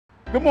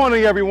Good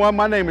morning, everyone.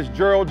 My name is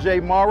Gerald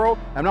J. Morrow,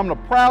 and I'm the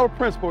proud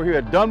principal here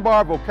at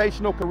Dunbar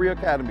Vocational Career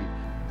Academy.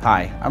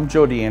 Hi, I'm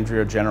Joe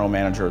DeAndrea, General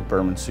Manager with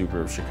Berman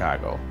Subaru of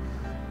Chicago.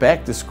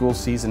 Back to school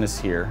season is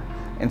here,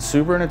 and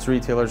Subaru and its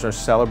retailers are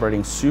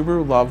celebrating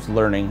Subaru Loves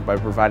Learning by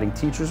providing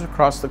teachers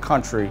across the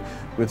country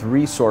with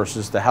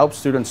resources to help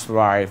students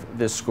thrive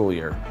this school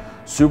year.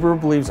 Subaru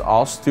believes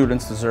all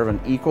students deserve an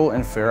equal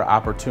and fair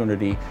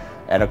opportunity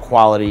at a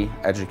quality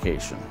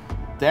education.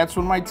 That's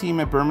when my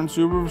team at Berman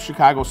Subaru of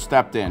Chicago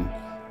stepped in,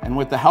 and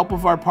with the help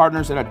of our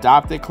partners at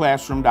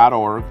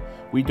adoptaclassroom.org,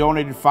 we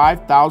donated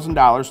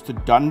 $5,000 to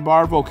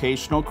Dunbar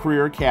Vocational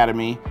Career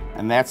Academy,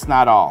 and that's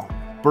not all.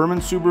 Berman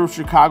Subaru of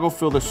Chicago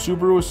filled a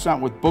Subaru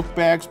Ascent with book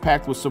bags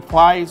packed with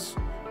supplies,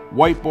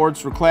 whiteboards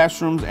for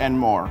classrooms, and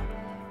more.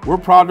 We're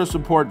proud to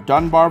support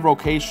Dunbar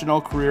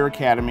Vocational Career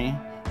Academy,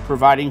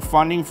 providing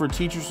funding for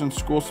teachers and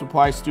school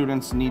supply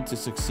students need to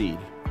succeed.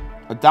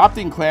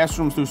 Adopting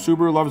classrooms through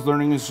Subaru Loves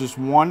Learning is just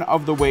one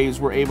of the ways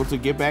we're able to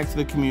give back to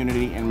the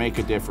community and make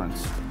a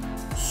difference.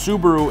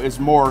 Subaru is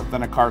more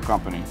than a car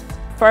company.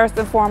 First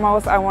and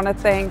foremost, I want to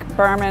thank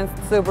Berman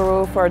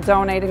Subaru for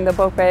donating the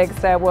book bags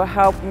that will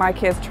help my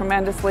kids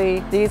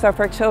tremendously. These are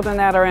for children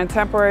that are in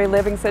temporary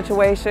living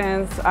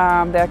situations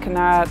that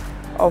cannot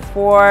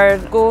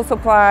afford school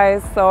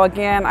supplies. So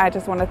again, I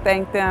just want to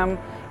thank them.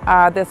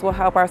 This will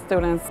help our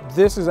students.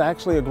 This is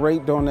actually a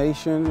great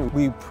donation.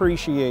 We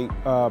appreciate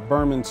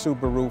Berman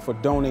Subaru for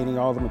donating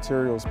all the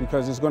materials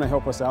because it's going to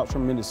help us out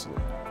tremendously.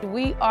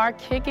 We are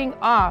kicking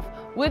off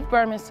with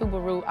Berman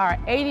Subaru our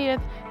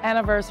 80th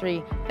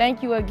anniversary.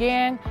 Thank you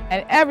again,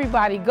 and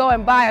everybody go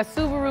and buy a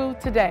Subaru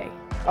today.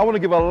 I want to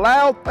give a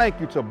loud thank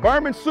you to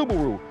Berman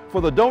Subaru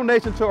for the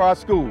donation to our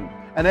school.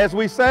 And as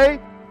we say,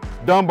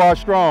 Dunbar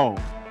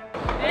strong.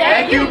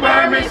 Thank you,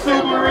 Berman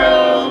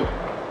Subaru.